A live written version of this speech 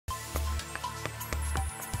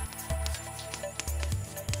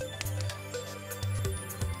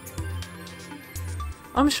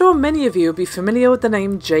I'm sure many of you will be familiar with the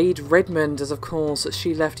name Jade Raymond, as of course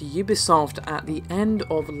she left Ubisoft at the end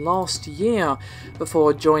of last year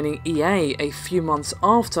before joining EA a few months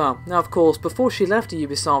after. Now of course, before she left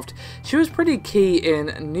Ubisoft, she was pretty key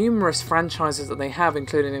in numerous franchises that they have,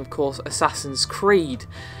 including of course Assassin's Creed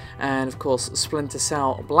and of course Splinter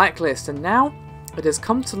Cell Blacklist, and now it has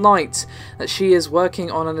come to light that she is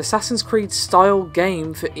working on an Assassin's Creed style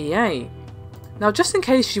game for EA. Now, just in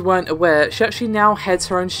case you weren't aware, she actually now heads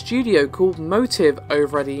her own studio called Motive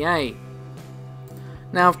over at EA.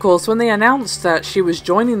 Now, of course, when they announced that she was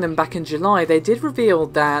joining them back in July, they did reveal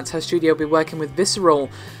that her studio will be working with Visceral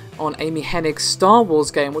on Amy Hennig's Star Wars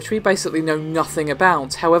game, which we basically know nothing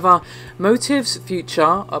about. However, Motive's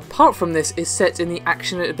future, apart from this, is set in the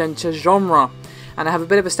action-adventure genre. And I have a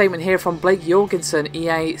bit of a statement here from Blake Jorgensen,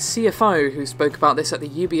 EA CFO, who spoke about this at the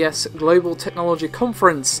UBS Global Technology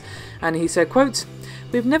Conference. And he said, quote,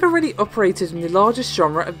 "We've never really operated in the largest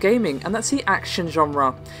genre of gaming, and that's the action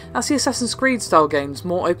genre. That's the Assassin's Creed style games,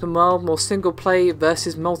 more open world, more single play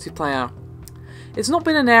versus multiplayer. It's not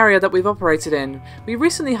been an area that we've operated in. We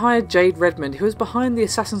recently hired Jade Raymond, who is behind the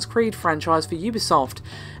Assassin's Creed franchise for Ubisoft,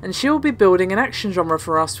 and she will be building an action genre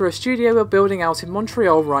for us through a studio we're building out in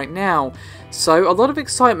Montreal right now. So a lot of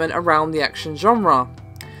excitement around the action genre."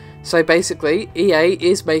 So basically, EA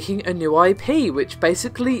is making a new IP, which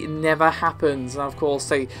basically never happens. And of course,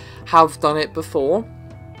 they have done it before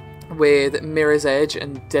with Mirror's Edge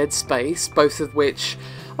and Dead Space, both of which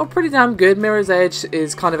are pretty damn good. Mirror's Edge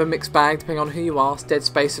is kind of a mixed bag depending on who you ask. Dead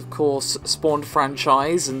Space, of course, spawned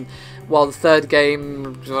franchise, and while the third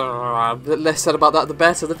game, the less said about that the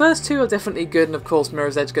better. The first two are definitely good, and of course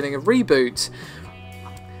Mirror's Edge getting a reboot.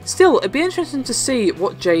 Still, it'd be interesting to see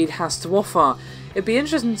what Jade has to offer. It'd be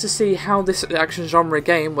interesting to see how this action genre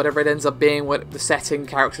game, whatever it ends up being, what the setting,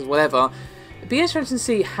 characters, whatever, it'd be interesting to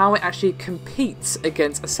see how it actually competes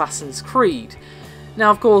against Assassin's Creed. Now,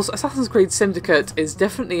 of course, Assassin's Creed Syndicate is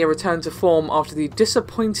definitely a return to form after the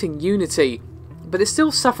disappointing Unity, but it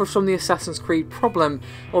still suffers from the Assassin's Creed problem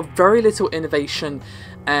of very little innovation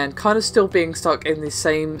and kind of still being stuck in the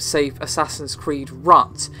same safe Assassin's Creed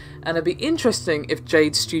rut. And it'd be interesting if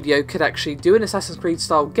Jade's studio could actually do an Assassin's Creed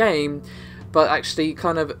style game, but actually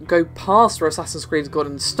kind of go past where Assassin's Creed's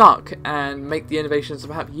gotten stuck and make the innovations that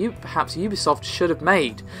perhaps Ubisoft should have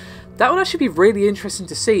made. That would actually be really interesting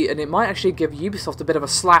to see, and it might actually give Ubisoft a bit of a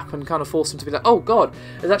slap and kind of force them to be like, oh god,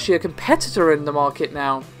 there's actually a competitor in the market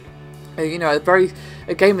now. You know,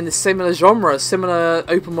 a game in the similar genre, similar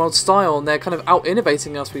open world style, and they're kind of out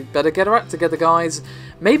innovating us. We better get our act together, guys.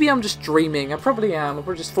 Maybe I'm just dreaming. I probably am. I'm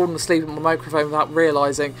probably just falling asleep on my microphone without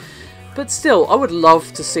realising. But still, I would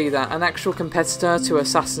love to see that. An actual competitor to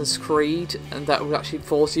Assassin's Creed, and that would actually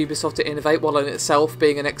force Ubisoft to innovate, while in itself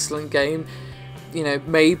being an excellent game. You know,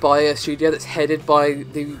 made by a studio that's headed by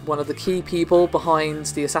one of the key people behind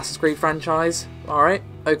the Assassin's Creed franchise. Alright,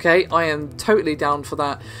 okay, I am totally down for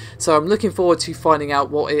that. So I'm looking forward to finding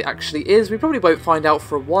out what it actually is. We probably won't find out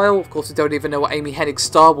for a while. Of course, we don't even know what Amy Hennig's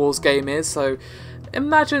Star Wars game is, so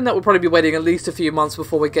imagine that we'll probably be waiting at least a few months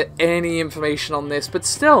before we get any information on this. But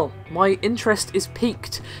still, my interest is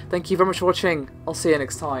piqued. Thank you very much for watching. I'll see you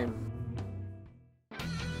next time.